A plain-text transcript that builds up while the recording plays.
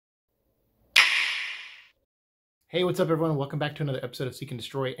Hey, what's up everyone? Welcome back to another episode of Seek and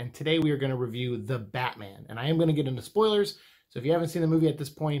Destroy, and today we are going to review The Batman. And I am going to get into spoilers, so if you haven't seen the movie at this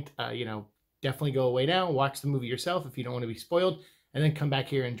point, definitely go away now, watch the movie yourself if you don't want to be spoiled, and then come back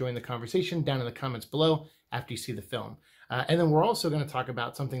here and join the conversation down in the comments below after you see the film. And then we're also going to talk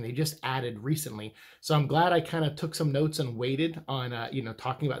about something they just added recently. So I'm glad I kind of took some notes and waited on,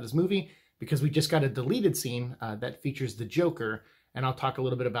 talking about this movie, because we just got a deleted scene that features the Joker. And I'll talk a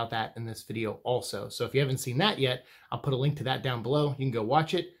little bit about that in this video also. So if you haven't seen that yet, I'll put a link to that down below. You can go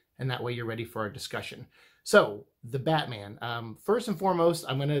watch it, and that way you're ready for our discussion. So, The Batman. First and foremost,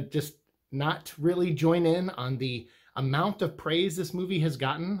 I'm going to just not really join in on the amount of praise this movie has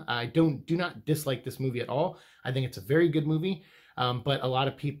gotten. I do not dislike this movie at all. I think it's a very good movie, but a lot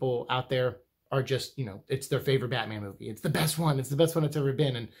of people out there are just, it's their favorite Batman movie. It's the best one. It's the best one it's ever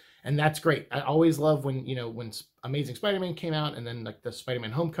been. And that's great. I always love when, when Amazing Spider-Man came out, and then like the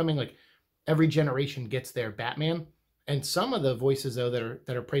Spider-Man Homecoming, like every generation gets their Batman. And some of the voices though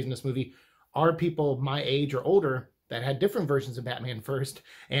that are praising this movie are people my age or older that had different versions of Batman first,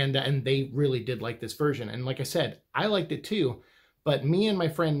 and they really did like this version. And like I said, I liked it too, but me and my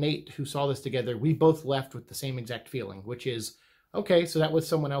friend Nate, who saw this together, we both left with the same exact feeling, which is, okay, so that was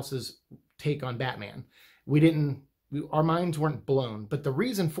someone else's take on Batman. Our minds weren't blown. But the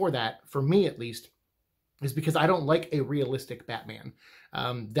reason for that, for me at least, is because I don't like a realistic Batman.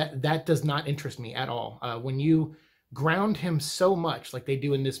 That does not interest me at all. When you ground him so much like they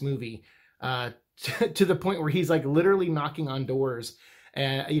do in this movie, to the point where he's like literally knocking on doors,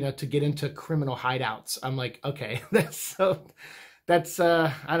 to get into criminal hideouts, I'm like, okay,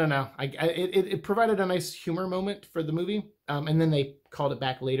 I don't know. It provided a nice humor moment for the movie. And then they called it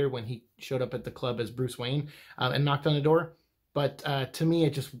back later when he showed up at the club as Bruce Wayne and knocked on the door. But to me,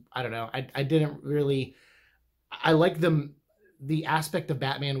 it just, I don't know. I didn't really, I like the aspect of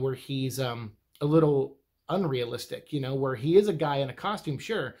Batman where he's a little unrealistic, where he is a guy in a costume,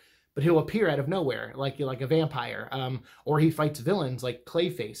 sure, but he'll appear out of nowhere, like a vampire, or he fights villains like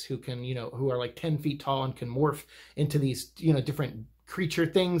Clayface, who can, who are like 10 feet tall and can morph into these, different creature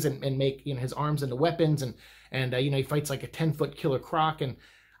things and make, his arms into weapons, and he fights like a 10-foot killer croc, and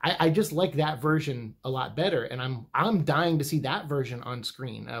I just like that version a lot better, and I'm dying to see that version on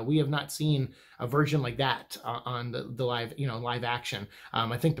screen. We have not seen a version like that on the live, live action.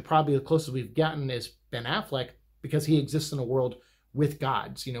 I think probably the closest we've gotten is Ben Affleck, because he exists in a world with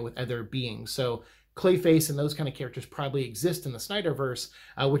gods, with other beings. So Clayface and those kind of characters probably exist in the Snyderverse,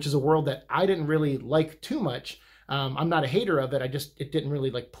 which is a world that I didn't really like too much. I'm not a hater of it. It didn't really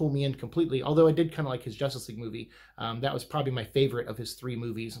like pull me in completely, although I did kind of like his Justice League movie. That was probably my favorite of his 3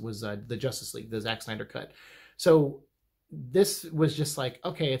 movies, was the Justice League, the Zack Snyder cut. So this was just like,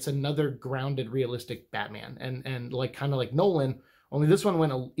 okay, it's another grounded, realistic Batman, and like kind of like Nolan, only this one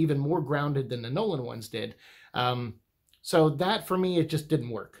went even more grounded than the Nolan ones did. So that, for me, it just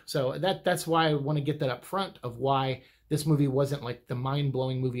didn't work. So that's why I want to get that up front, of why this movie wasn't like the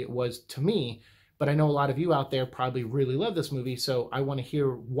mind-blowing movie it was to me. But I know a lot of you out there probably really love this movie, so I want to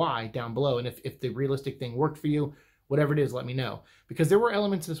hear why down below. And if the realistic thing worked for you, whatever it is, let me know. Because there were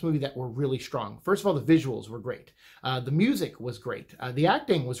elements in this movie that were really strong. First of all, the visuals were great. The music was great. The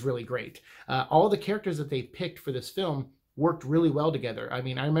acting was really great. All the characters that they picked for this film worked really well together. I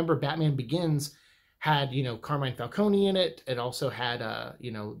mean, I remember Batman Begins had, Carmine Falcone in it. It also had,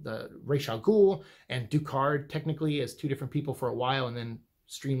 the Ra's al Ghul and Ducard technically as 2 different people for a while, and then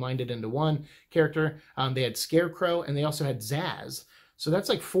streamlined it into one character. They had Scarecrow, and they also had Zsasz. So that's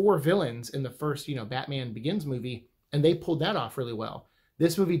like 4 villains in the first, Batman Begins movie, and they pulled that off really well.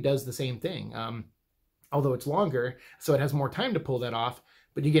 This movie does the same thing, although it's longer, so it has more time to pull that off.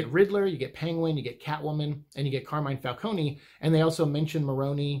 But you get Riddler, you get Penguin, you get Catwoman, and you get Carmine Falcone. And they also mention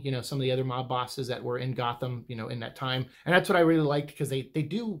Maroni, some of the other mob bosses that were in Gotham, in that time. And that's what I really liked, because they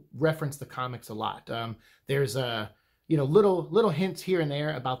do reference the comics a lot. There's little hints here and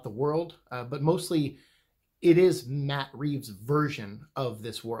there about the world, but mostly it is Matt Reeves' version of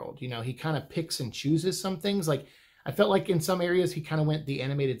this world. He kind of picks and chooses some things. Like, I felt like in some areas he kind of went the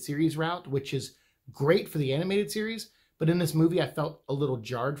animated series route, which is great for the animated series. But in this movie, I felt a little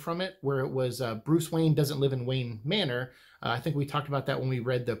jarred from it, where it was Bruce Wayne doesn't live in Wayne Manor. I think we talked about that when we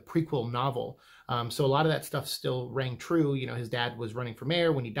read the prequel novel. So a lot of that stuff still rang true. His dad was running for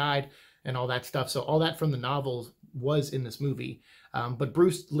mayor when he died and all that stuff. So all that from the novels was in this movie. But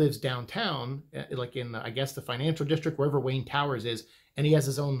Bruce lives downtown, like in, I guess, the financial district, wherever Wayne Towers is. And he has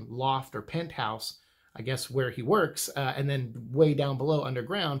his own loft or penthouse, I guess, where he works. And then way down below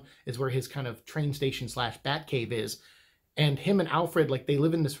underground is where his kind of train station / Batcave is. And him and Alfred, like, they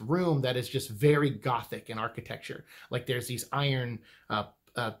live in this room that is just very Gothic in architecture. Like, there's these iron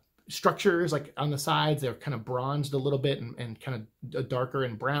structures like on the sides. They're kind of bronzed a little bit and kind of darker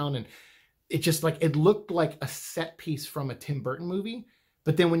and brown. And it just like, it looked like a set piece from a Tim Burton movie.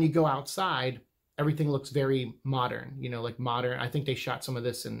 But then when you go outside, everything looks very modern, you know, like modern. I think they shot some of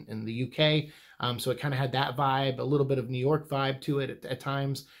this in the UK. So it kind of had that vibe, a little bit of New York vibe to it at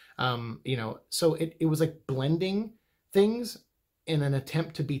times. You know, so it was like blending things in an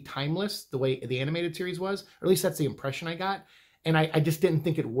attempt to be timeless the way the animated series was, or at least that's the impression I got. And I just didn't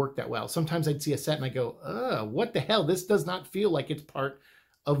think it worked that well. Sometimes I'd see a set and I go, what the hell? This does not feel like it's part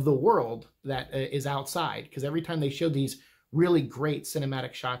of the world that is outside. Because every time they showed these really great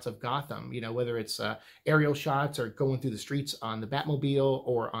cinematic shots of Gotham, you know, whether it's aerial shots or going through the streets on the Batmobile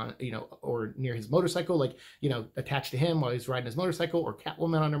or on, you know, or near his motorcycle, like, you know, attached to him while he's riding his motorcycle, or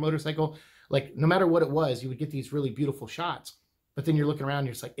Catwoman on her motorcycle, like no matter what it was, you would get these really beautiful shots. But then you're looking around,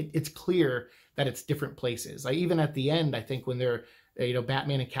 you're just like, it's clear that it's different places. Like even at the end, I think when they're, you know,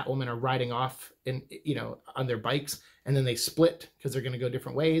 Batman and Catwoman are riding off in, you know, on their bikes, and then they split because they're going to go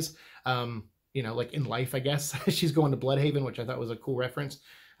different ways. You know, like in life, I guess she's going to Bloodhaven, which I thought was a cool reference.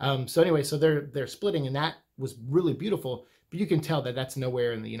 So anyway, so they're splitting, and that was really beautiful. But you can tell that that's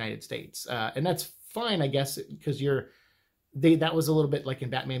nowhere in the United States, and that's fine, I guess, because that was a little bit like in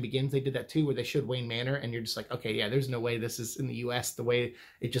Batman Begins. They did that too, where they showed Wayne Manor, and you're just like, okay, yeah, there's no way this is in the U.S. the way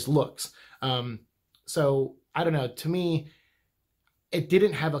it just looks. So I don't know. To me, it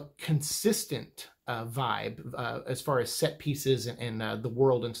didn't have a consistent vibe as far as set pieces and the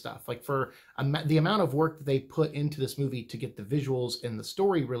world and stuff. Like for the amount of work that they put into this movie to get the visuals and the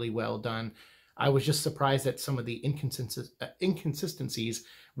story really well done, I was just surprised at some of the inconsistencies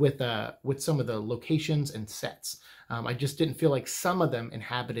with some of the locations and sets. I just didn't feel like some of them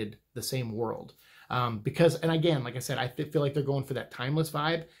inhabited the same world. Because, and again, like I said, I feel like they're going for that timeless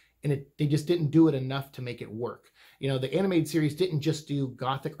vibe, and they just didn't do it enough to make it work. You know, the animated series didn't just do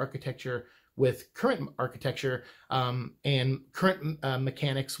Gothic architecture with current architecture and current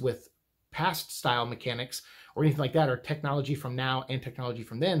mechanics with past style mechanics or anything like that, or technology from now and technology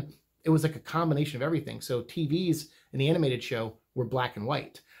from then. It was like a combination of everything. So TVs in the animated show were black and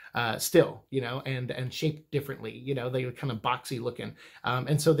white still, you know, and shaped differently. You know, they were kind of boxy looking.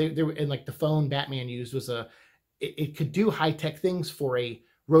 And so they were, and like the phone Batman used was it could do high tech things for a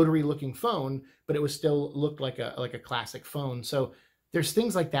rotary looking phone, but it was still looked like a classic phone. So there's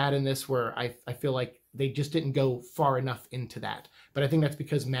things like that in this where I feel like they just didn't go far enough into that. But I think that's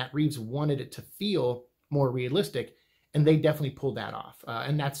because Matt Reeves wanted it to feel more realistic, and they definitely pulled that off.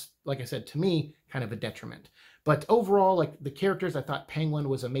 And that's, like I said, to me, kind of a detriment. But overall, like the characters, I thought Penguin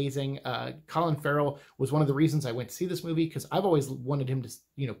was amazing. Colin Farrell was one of the reasons I went to see this movie, because I've always wanted him to,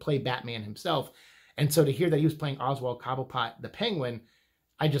 you know, play Batman himself. And so to hear that he was playing Oswald Cobblepot, the Penguin,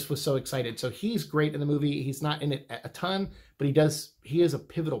 I just was so excited. So he's great in the movie. He's not in it a ton, but he is a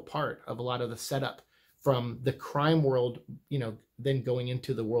pivotal part of a lot of the setup from the crime world, you know, then going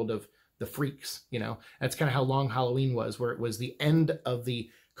into the world of the freaks, you know. That's kind of how Long Halloween was, where it was the end of the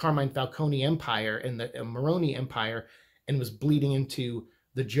Carmine Falcone empire and the Maroni empire, and was bleeding into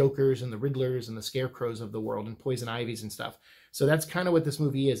the Jokers and the Riddlers and the Scarecrows of the world and Poison Ivies and stuff. So that's kind of what this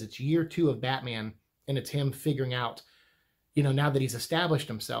movie is. It's year 2 of Batman, and it's him figuring out, you know, now that he's established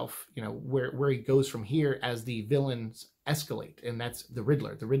himself, you know, where he goes from here as the villains escalate. And that's the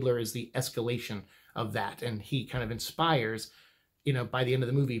Riddler. The Riddler is the escalation of that. And he kind of inspires, you know, by the end of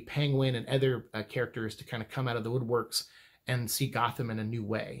the movie, Penguin and other characters to kind of come out of the woodworks and see Gotham in a new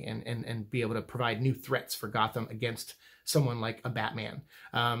way, and be able to provide new threats for Gotham against someone like a Batman.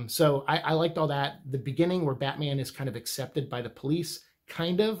 So I liked all that. The beginning where Batman is kind of accepted by the police,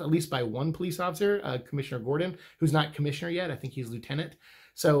 kind of, at least by one police officer, Commissioner Gordon, who's not commissioner yet. I think he's lieutenant.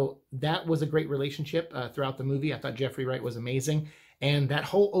 So that was a great relationship throughout the movie. I thought Jeffrey Wright was amazing. And that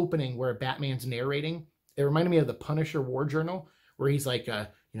whole opening where Batman's narrating, it reminded me of the Punisher War Journal, where he's like, you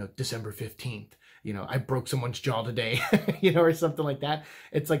know, December 15th, you know, I broke someone's jaw today, you know, or something like that.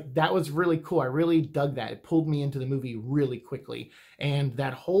 It's like, that was really cool. I really dug that. It pulled me into the movie really quickly. And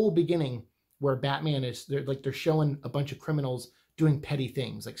that whole beginning where Batman is, they're showing a bunch of criminals doing petty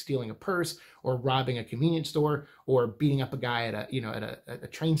things like stealing a purse or robbing a convenience store or beating up a guy at a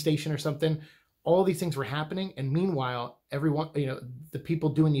train station or something. All these things were happening. And meanwhile, everyone, you know, the people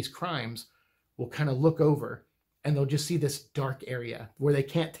doing these crimes will kind of look over and they'll just see this dark area where they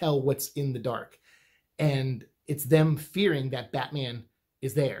can't tell what's in the dark. And it's them fearing that Batman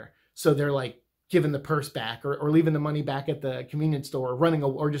is there. So they're like giving the purse back or leaving the money back at the convenience store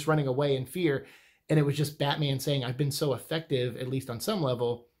or just running away in fear. And it was just Batman saying, I've been so effective, at least on some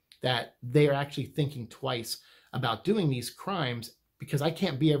level, that they are actually thinking twice about doing these crimes because I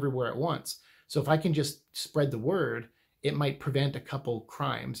can't be everywhere at once. So if I can just spread the word it might prevent a couple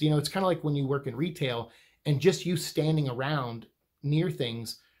crimes. You know, it's kind of like when you work in retail and just you standing around near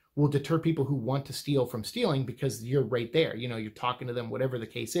things will deter people who want to steal from stealing because you're right there. You know, you're talking to them, whatever the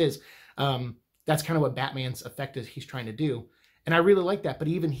case is. That's kind of what Batman's effect is he's trying to do. And I really like that. But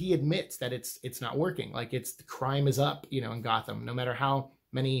even he admits that it's not working. Like the crime is up, you know, in Gotham, no matter how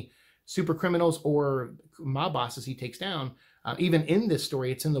many super criminals or mob bosses he takes down. Even in this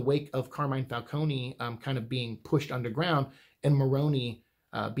story, it's in the wake of Carmine Falcone kind of being pushed underground and Maroni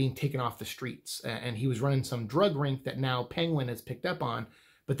being taken off the streets. And he was running some drug ring that now Penguin has picked up on.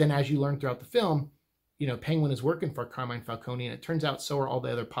 But then as you learn throughout the film, you know, Penguin is working for Carmine Falcone, and it turns out so are all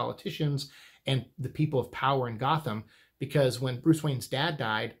the other politicians and the people of power in Gotham, because when Bruce Wayne's dad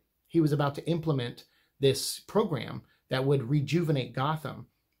died, he was about to implement this program that would rejuvenate Gotham.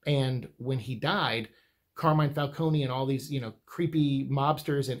 And when he died, Carmine Falcone and all these, you know, creepy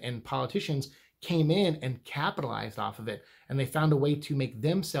mobsters and politicians came in and capitalized off of it. And they found a way to make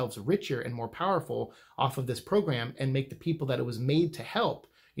themselves richer and more powerful off of this program and make the people that it was made to help,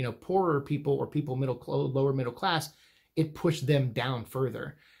 you know, poorer people or people lower middle class, it pushed them down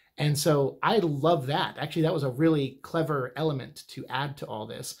further. And so I love that. Actually, that was a really clever element to add to all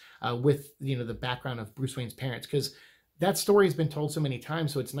this with, you know, the background of Bruce Wayne's parents, because that story has been told so many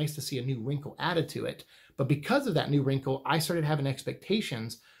times. So it's nice to see a new wrinkle added to it. But because of that new wrinkle, I started having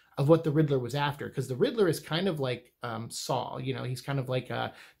expectations of what the Riddler was after, because the Riddler is kind of like Saw. You know, he's kind of like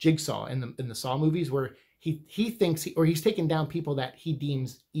Jigsaw in the Saw movies, where he thinks he's taking down people that he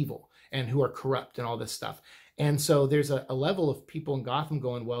deems evil and who are corrupt and all this stuff. And so there's a level of people in Gotham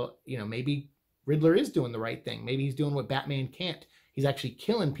going, well, you know, maybe Riddler is doing the right thing. Maybe he's doing what Batman can't. He's actually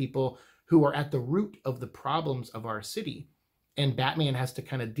killing people who are at the root of the problems of our city. And Batman has to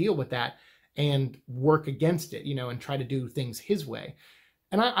kind of deal with that and work against it, you know, and try to do things his way.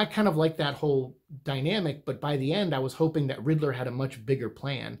 And I kind of like that whole dynamic, but by the end, I was hoping that Riddler had a much bigger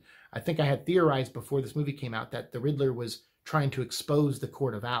plan. I think I had theorized before this movie came out that the Riddler was trying to expose the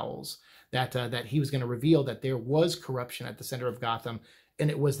Court of Owls, that he was going to reveal that there was corruption at the center of Gotham, and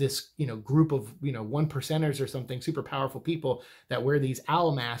it was this, you know, group of, you know, 1%ers or something, super powerful people that wear these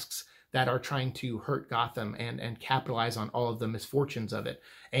owl masks that are trying to hurt Gotham and capitalize on all of the misfortunes of it,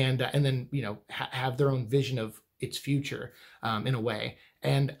 and then, you know, have their own vision of its future in a way.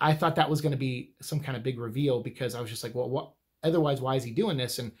 And I thought that was going to be some kind of big reveal, because I was just like, well, what? Otherwise, why is he doing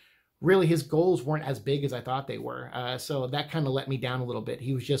this? And really, his goals weren't as big as I thought they were. So that kind of let me down a little bit.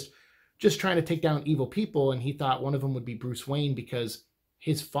 He was just trying to take down evil people, and he thought one of them would be Bruce Wayne, because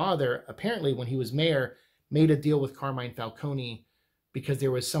his father, apparently, when he was mayor, made a deal with Carmine Falcone because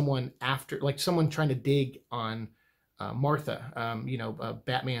there was someone someone trying to dig on Martha, you know,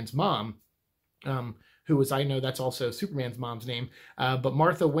 Batman's mom, who was, I know that's also Superman's mom's name, but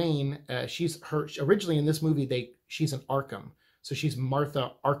Martha Wayne, originally in this movie, she's an Arkham. So she's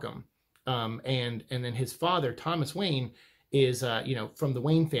Martha Arkham. And then his father, Thomas Wayne, is, you know, from the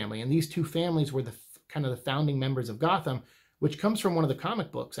Wayne family. And these two families were the kind of the founding members of Gotham, which comes from one of the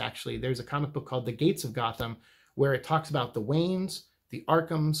comic books, actually. There's a comic book called The Gates of Gotham, where it talks about the Waynes, the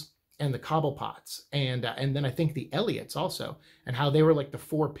Arkhams, and the Cobblepots, and then I think the Elliots also, and how they were like the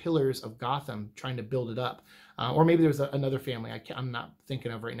four pillars of Gotham trying to build it up. Or maybe there's another family I'm not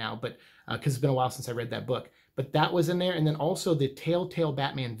thinking of right now, but because it's been a while since I read that book. But that was in there. And then also the Telltale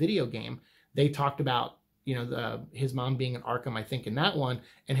Batman video game, they talked about, you know, his mom being an Arkham, I think, in that one,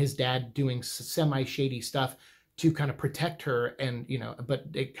 and his dad doing semi-shady stuff to kind of protect her, and, you know, but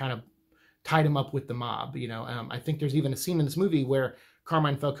it kind of tied him up with the mob, you know. I think there's even a scene in this movie where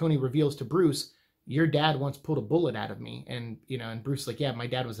Carmine Falcone reveals to Bruce, your dad once pulled a bullet out of me. And, you know, and Bruce is like, yeah, my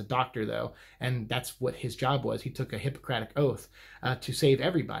dad was a doctor, though. And that's what his job was. He took a Hippocratic oath to save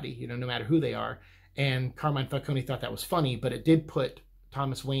everybody, you know, no matter who they are. And Carmine Falcone thought that was funny, but it did put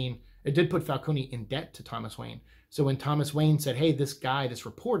Falcone in debt to Thomas Wayne. So when Thomas Wayne said, hey, this guy, this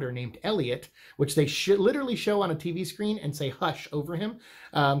reporter named Elliot, which they should literally show on a TV screen and say hush over him,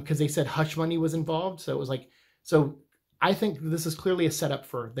 because they said hush money was involved. So it was like, so I think this is clearly a setup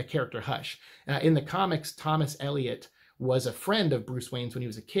for the character Hush. In the comics, Thomas Elliot was a friend of Bruce Wayne's when he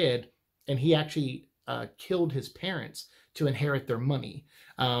was a kid, and he actually killed his parents to inherit their money.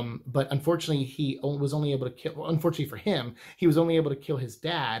 But unfortunately, he was only able to kill, well, unfortunately for him, he was only able to kill his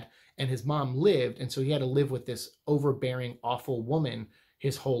dad, and his mom lived, and so he had to live with this overbearing, awful woman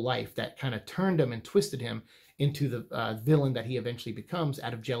his whole life that kind of turned him and twisted him into the villain that he eventually becomes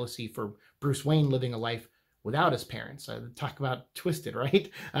out of jealousy for Bruce Wayne living a life without his parents. Talk about twisted, right?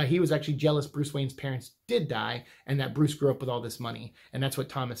 He was actually jealous Bruce Wayne's parents did die, and that Bruce grew up with all this money, and that's what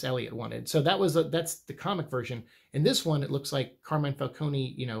Thomas Elliot wanted. So that's the comic version. In this one, it looks like Carmine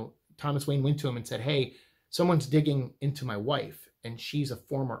Falcone, you know, Thomas Wayne went to him and said, hey, someone's digging into my wife, and she was an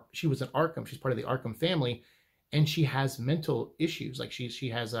Arkham, she's part of the Arkham family, and she has mental issues. Like she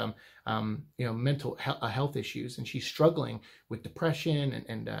has mental health issues, and she's struggling with depression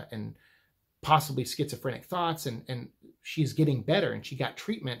and possibly schizophrenic thoughts, and she's getting better, and she got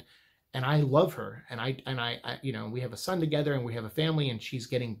treatment, and I love her, and I we have a son together, and we have a family, and she's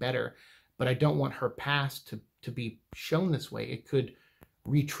getting better, but I don't want her past to be shown this way. It could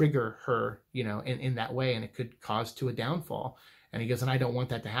re-trigger her, in that way, and it could cause to a downfall. And he goes, and I don't want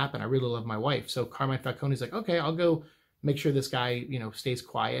that to happen. I really love my wife. So Carmine Falcone's like, okay, I'll go make sure this guy, stays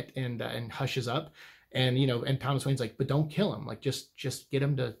quiet and hushes up. And, and Thomas Wayne's like, but don't kill him. Like, just get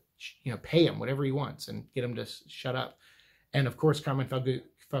him to, pay him whatever he wants and get him to shut up. And of course, Carmine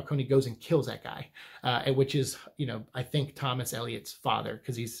Falcone goes and kills that guy, which is, I think Thomas Elliot's father,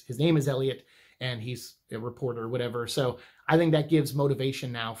 because his name is Elliot and he's a reporter or whatever. So I think that gives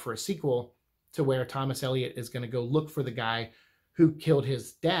motivation now for a sequel to where Thomas Elliot is going to go look for the guy who killed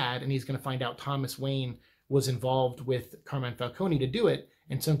his dad, and he's going to find out Thomas Wayne was involved with Carmine Falcone to do it.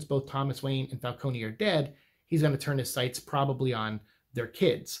 And since both Thomas Wayne and Falcone are dead, he's going to turn his sights probably on their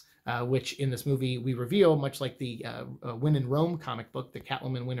kids, which in this movie we reveal, much like the When in Rome comic book, the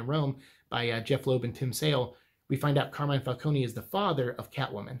Catwoman When in Rome by Jeff Loeb and Tim Sale, we find out Carmine Falcone is the father of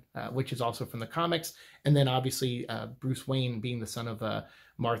Catwoman, which is also from the comics. And then obviously Bruce Wayne being the son of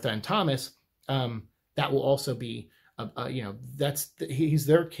Martha and Thomas, that will also be he's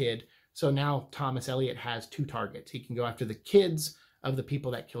their kid. So now Thomas Elliot has two targets. He can go after the kids of the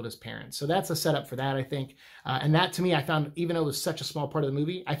people that killed his parents. So that's a setup for that, I think. And that, to me, I found, even though it was such a small part of the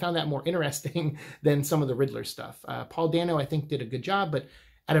movie, I found that more interesting than some of the Riddler stuff. Paul Dano, I think, did a good job, but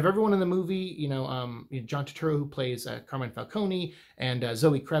out of everyone in the movie, John Turturro, who plays Carmine Falcone, and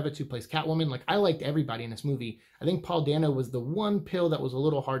Zoe Kravitz, who plays Catwoman, like, I liked everybody in this movie. I think Paul Dano was the one pill that was a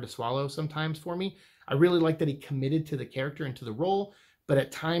little hard to swallow sometimes for me. I really liked that he committed to the character and to the role, but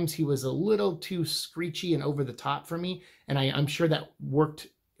at times he was a little too screechy and over the top for me. And I'm sure that worked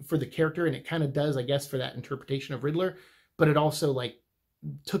for the character, and it kind of does, I guess, for that interpretation of Riddler, but it also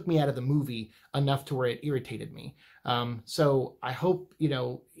took me out of the movie enough to where it irritated me. So I hope,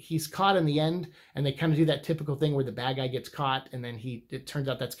 he's caught in the end, and they kind of do that typical thing where the bad guy gets caught, and then it turns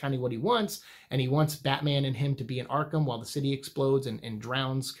out that's kind of what he wants. And he wants Batman and him to be in Arkham while the city explodes and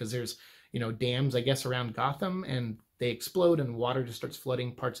drowns, because there's, dams, I guess, around Gotham, and they explode and water just starts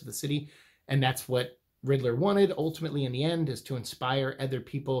flooding parts of the city. And that's what Riddler wanted ultimately in the end, is to inspire other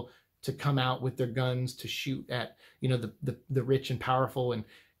people to come out with their guns to shoot at, the rich and powerful, and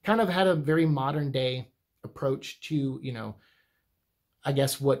kind of had a very modern day approach to, I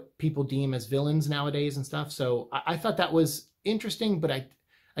guess what people deem as villains nowadays and stuff. So I thought that was interesting, but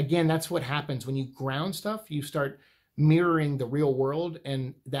again, that's what happens when you ground stuff. You start mirroring the real world,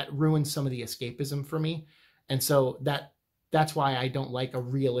 and that ruins some of the escapism for me. And so that's why I don't like a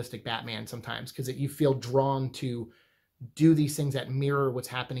realistic Batman sometimes, because you feel drawn to do these things that mirror what's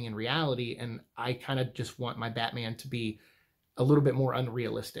happening in reality. And I kind of just want my Batman to be a little bit more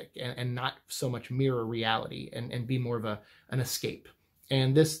unrealistic and not so much mirror reality and be more of an escape.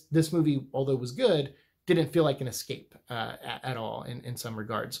 And this movie, although it was good, didn't feel like an escape at all in some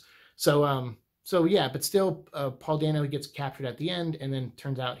regards. So yeah, but still, Paul Dano gets captured at the end, and then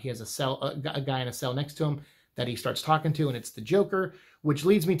turns out he has a guy in a cell next to him that he starts talking to, and it's the Joker, which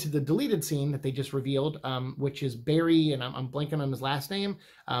leads me to the deleted scene that they just revealed, which is Barry, and I'm blanking on his last name,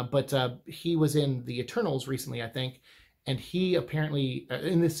 but he was in the Eternals recently, I think, and he apparently,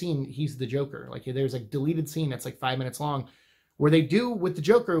 in this scene, he's the Joker. Like, there's a deleted scene that's like 5 minutes long, where they do with the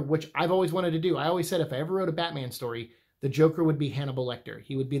Joker, which I've always wanted to do. I always said if I ever wrote a Batman story, the Joker would be Hannibal Lecter.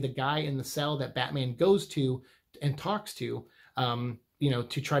 He would be the guy in the cell that Batman goes to and talks to,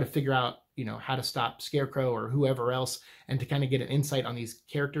 to try to figure out, how to stop Scarecrow or whoever else, and to kind of get an insight on these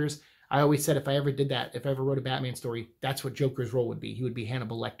characters. I always said if I ever did that, if I ever wrote a Batman story, that's what Joker's role would be. He would be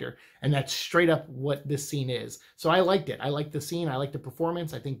Hannibal Lecter. And that's straight up what this scene is. So I liked it. I liked the scene. I liked the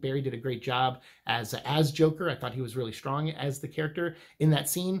performance. I think Barry did a great job as Joker. I thought he was really strong as the character in that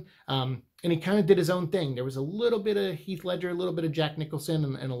scene. And he kind of did his own thing. There was a little bit of Heath Ledger, a little bit of Jack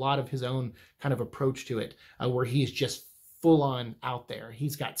Nicholson, and a lot of his own kind of approach to it, where he's just full on out there.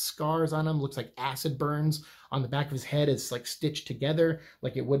 He's got scars on him, looks like acid burns on the back of his head is like stitched together,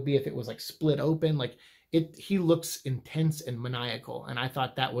 like it would be if it was like split open. Like he looks intense and maniacal, and I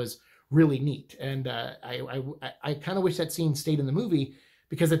thought that was really neat. And I kind of wish that scene stayed in the movie,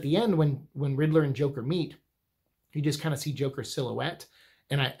 because at the end when Riddler and Joker meet, you just kind of see Joker's silhouette,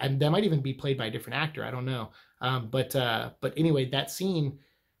 and that might even be played by a different actor. I don't know. But anyway, that scene,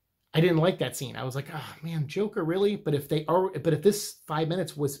 I didn't like that scene. I was like, oh man, Joker, really? But if this 5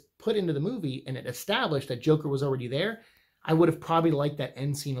 minutes was put into the movie and it established that Joker was already there, I would have probably liked that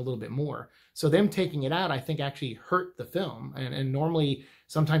end scene a little bit more. So them taking it out, I think, actually hurt the film. And normally,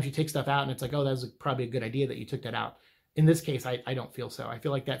 sometimes you take stuff out and it's like, oh, that was probably a good idea that you took that out. In this case, I don't feel so. I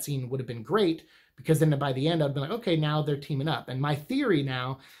feel like that scene would have been great, because then by the end, I'd be like, okay, now they're teaming up. And my theory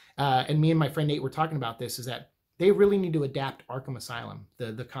now, and me and my friend Nate were talking about this, is that they really need to adapt Arkham Asylum,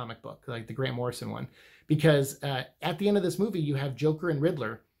 the comic book, like the Grant Morrison one, because at the end of this movie, you have Joker and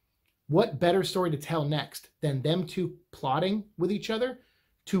Riddler. What better story to tell next than them two plotting with each other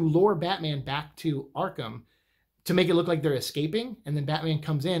to lure Batman back to Arkham, to make it look like they're escaping, and then Batman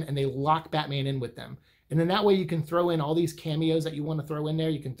comes in and they lock Batman in with them. And then that way you can throw in all these cameos that you want to throw in there.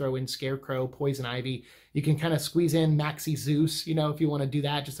 You can throw in Scarecrow, Poison Ivy. You can kind of squeeze in Maxie Zeus, you know, if you want to do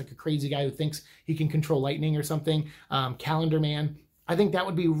that, just like a crazy guy who thinks he can control lightning or something. Calendar Man. I think that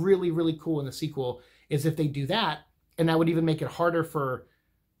would be really, really cool in the sequel, is if they do that, and that would even make it harder for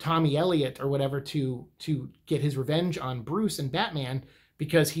Tommy Elliott or whatever to get his revenge on Bruce and Batman,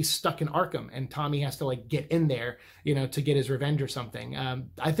 because he's stuck in Arkham and Tommy has to like get in there, you know, to get his revenge or something.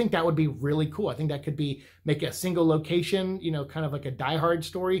 I think that would be really cool. I think that could make a single location, you know, kind of like a Die Hard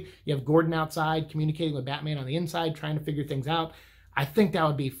story. You have Gordon outside communicating with Batman on the inside, trying to figure things out. I think that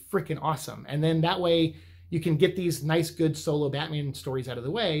would be freaking awesome. And then that way you can get these nice, good solo Batman stories out of the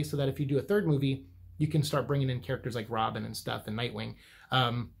way, so that if you do a third movie, you can start bringing in characters like Robin and stuff and Nightwing.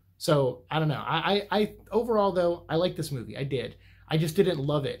 So I don't know. I overall though, I like this movie. I did. I just didn't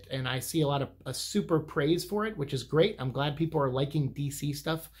love it, and I see a lot of super praise for it, which is great. I'm glad people are liking DC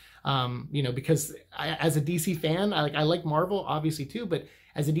stuff, you know, because as a DC fan, I like Marvel obviously too, but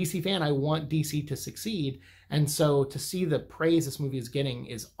as a DC fan, I want DC to succeed, and so to see the praise this movie is getting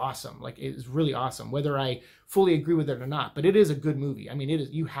is awesome. Like, it is really awesome, whether I fully agree with it or not. But it is a good movie. I mean, it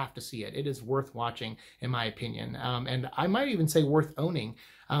is. You have to see it. It is worth watching, in my opinion, and I might even say worth owning.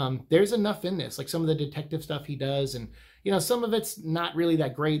 There's enough in this, like some of the detective stuff he does, and you know, some of it's not really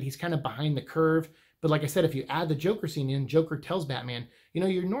that great. He's kind of behind the curve. But like I said, if you add the Joker scene in, Joker tells Batman, you know,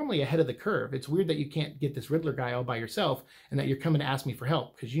 you're normally ahead of the curve. It's weird that you can't get this Riddler guy all by yourself and that you're coming to ask me for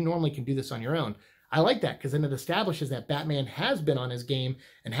help, because you normally can do this on your own. I like that, because then it establishes that Batman has been on his game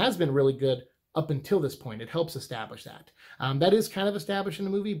and has been really good up until this point. It helps establish that. That is kind of established in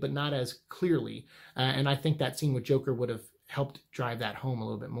the movie, but not as clearly. And I think that scene with Joker would have helped drive that home a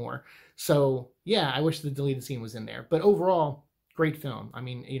little bit more. So yeah, I wish the deleted scene was in there. But overall, great film. I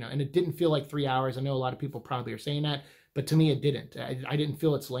mean, you know, and it didn't feel like 3 hours. I know a lot of people probably are saying that, but to me, it didn't. I didn't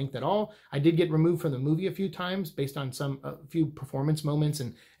feel its length at all. I did get removed from the movie a few times based on a few performance moments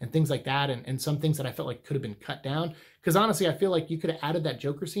and things like that, and some things that I felt like could have been cut down. Because honestly, I feel like you could have added that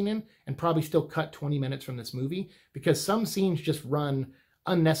Joker scene in and probably still cut 20 minutes from this movie, because some scenes just run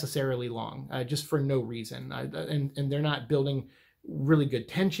unnecessarily long, just for no reason. And they're not building really good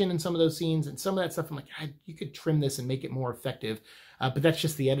tension in some of those scenes, and some of that stuff I'm like, you could trim this and make it more effective, but that's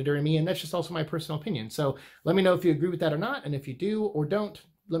just the editor in me, and that's just also my personal opinion. So let me know if you agree with that or not, and if you do or don't,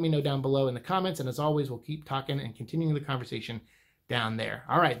 let me know down below in the comments, and as always, we'll keep talking and continuing the conversation down there.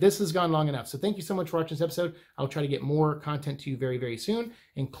 All right, this has gone long enough, so thank you so much for watching this episode. I'll try to get more content to you very, very soon,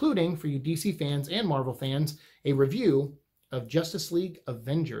 including, for you DC fans and Marvel fans, a review of Justice League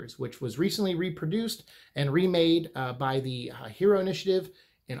Avengers, which was recently reproduced and remade by the Hero Initiative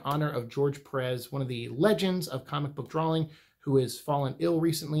in honor of George Perez, one of the legends of comic book drawing, who has fallen ill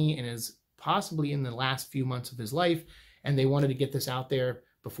recently and is possibly in the last few months of his life. And they wanted to get this out there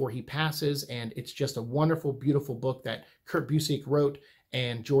before he passes. And it's just a wonderful, beautiful book that Kurt Busiek wrote,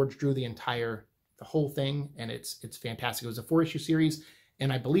 and George drew the whole thing. And it's fantastic. It was a 4-issue series.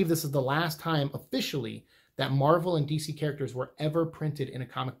 And I believe this is the last time officially that Marvel and DC characters were ever printed in a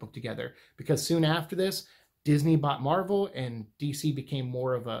comic book together, because soon after this, Disney bought Marvel and DC became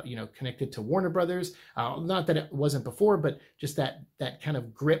more of a, you know, connected to Warner Brothers. Not that it wasn't before, but just that kind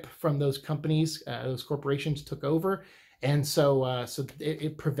of grip from those companies, those corporations took over. And so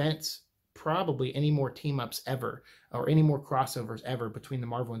it prevents probably any more team-ups ever, or any more crossovers ever between the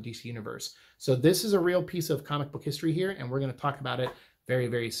Marvel and DC universe. So this is a real piece of comic book history here, and we're going to talk about it very,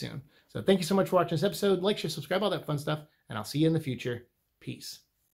 very soon. So thank you so much for watching this episode. Like, share, subscribe, all that fun stuff, and I'll see you in the future. Peace.